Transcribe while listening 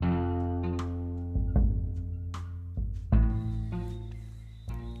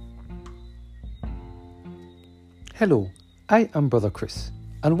Hello, I am Brother Chris,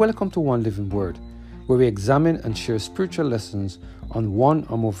 and welcome to One Living Word, where we examine and share spiritual lessons on one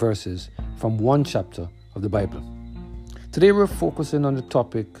or more verses from one chapter of the Bible. Today we're focusing on the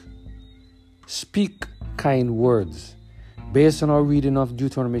topic, Speak Kind Words, based on our reading of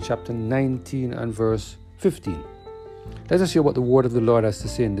Deuteronomy chapter 19 and verse 15. Let us hear what the word of the Lord has to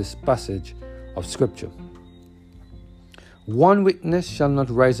say in this passage of Scripture. One witness shall not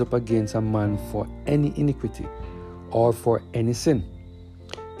rise up against a man for any iniquity or for any sin.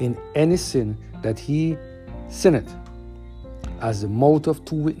 In any sin that he sinneth, as the mouth of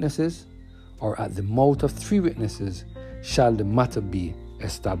two witnesses or at the mouth of three witnesses shall the matter be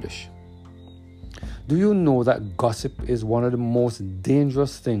established. Do you know that gossip is one of the most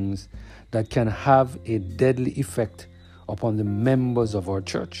dangerous things that can have a deadly effect upon the members of our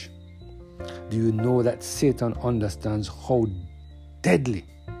church? Do you know that Satan understands how deadly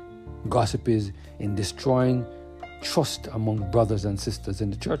gossip is in destroying trust among brothers and sisters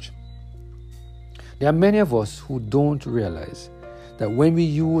in the church? There are many of us who don't realize that when we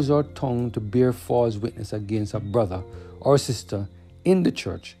use our tongue to bear false witness against a brother or sister in the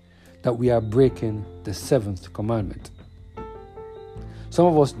church, that we are breaking the seventh commandment. Some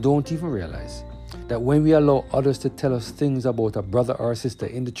of us don't even realize that when we allow others to tell us things about a brother or a sister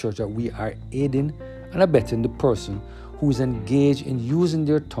in the church, that we are aiding and abetting the person who is engaged in using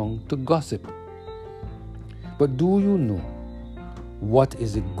their tongue to gossip. But do you know what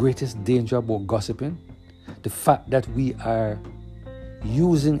is the greatest danger about gossiping? The fact that we are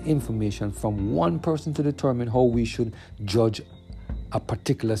using information from one person to determine how we should judge a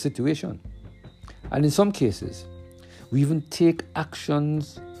particular situation. And in some cases, we even take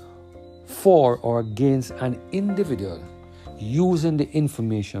actions for or against an individual using the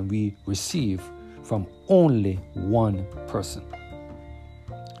information we receive from only one person.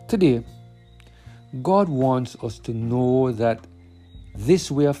 Today, God wants us to know that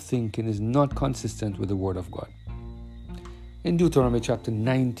this way of thinking is not consistent with the Word of God. In Deuteronomy chapter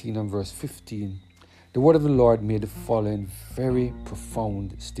 19 and verse 15, the word of the Lord made the following very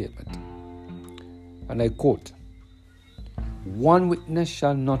profound statement. And I quote, "One witness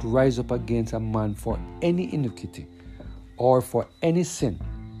shall not rise up against a man for any iniquity or for any sin,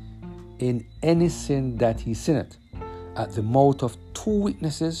 in any sin that he sinneth. At the mouth of two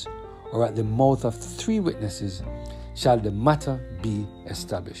witnesses or at the mouth of three witnesses shall the matter be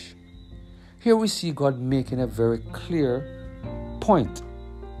established." Here we see God making a very clear point.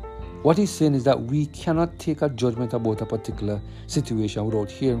 What he's saying is that we cannot take a judgment about a particular situation without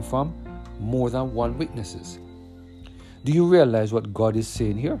hearing from more than one witnesses. Do you realize what God is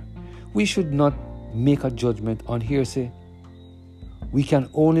saying here? We should not make a judgment on hearsay. We can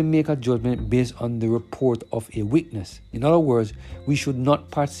only make a judgment based on the report of a witness. In other words, we should not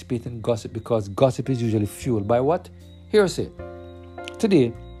participate in gossip because gossip is usually fueled by what? Hearsay.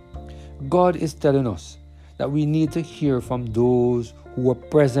 Today, God is telling us that we need to hear from those who are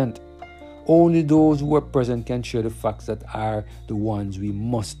present. Only those who are present can share the facts that are the ones we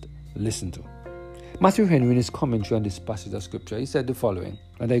must listen to. Matthew Henry, in his commentary on this passage of Scripture, he said the following,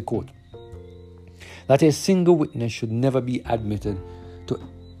 and I quote, that a single witness should never be admitted to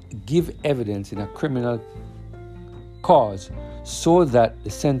give evidence in a criminal cause so that the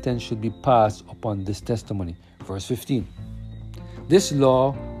sentence should be passed upon this testimony. Verse 15. This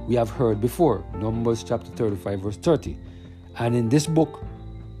law we have heard before, Numbers chapter 35, verse 30. And in this book,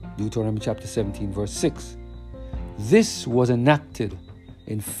 Deuteronomy chapter 17, verse 6. This was enacted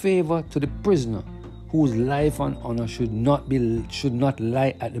in favor to the prisoner whose life and honor should not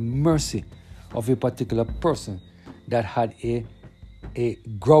lie at the mercy of a particular person that had a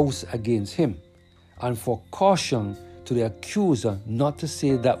grouse against him, and for caution to the accuser not to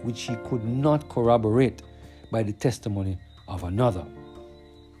say that which he could not corroborate by the testimony of another.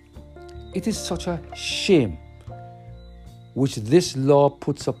 It is such a shame which this law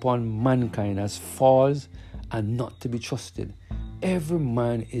puts upon mankind as false and not to be trusted. Every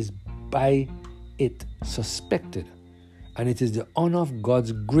man is by it suspected, and it is the honor of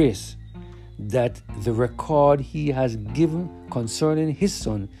God's grace that the record he has given concerning his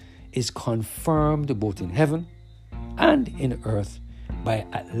Son is confirmed both in heaven and in earth by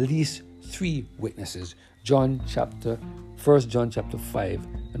at least three witnesses. 1 John chapter 5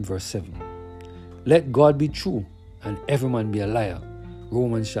 and verse 7. Let God be true and every man be a liar.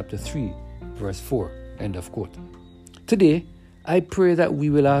 Romans chapter 3 verse 4. End of quote. Today, I pray that we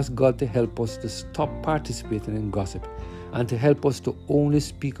will ask God to help us to stop participating in gossip and to help us to only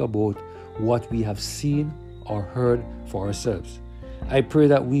speak about what we have seen or heard for ourselves. I pray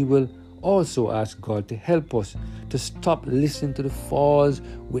that we will also ask God to help us to stop listening to the false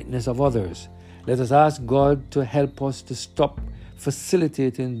witness of others Let us ask God to help us to stop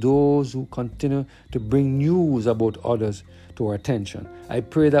facilitating those who continue to bring news about others to our attention. I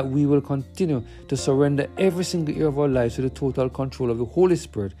pray that we will continue to surrender every single area of our lives to the total control of the Holy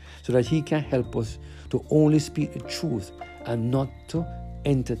Spirit, so that He can help us to only speak the truth and not to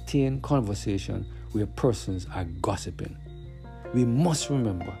entertain conversation where persons are gossiping. We must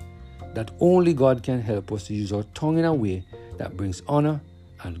remember that only God can help us to use our tongue in a way that brings honor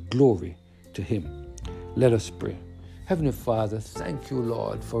and glory to Him. Let us pray. Heavenly Father, thank you,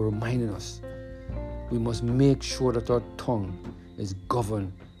 Lord, for reminding us we must make sure that our tongue is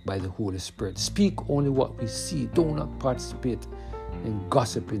governed by the Holy Spirit. Speak only what we see. Do not participate in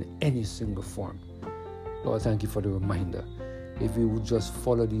gossip in any single form. Lord, thank you for the reminder. If we would just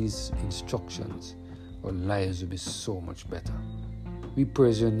follow these instructions, our lives would be so much better. We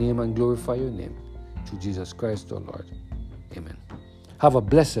praise your name and glorify your name. Through Jesus Christ our Lord. Amen. Have a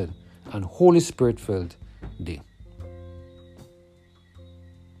blessed and Holy Spirit-filled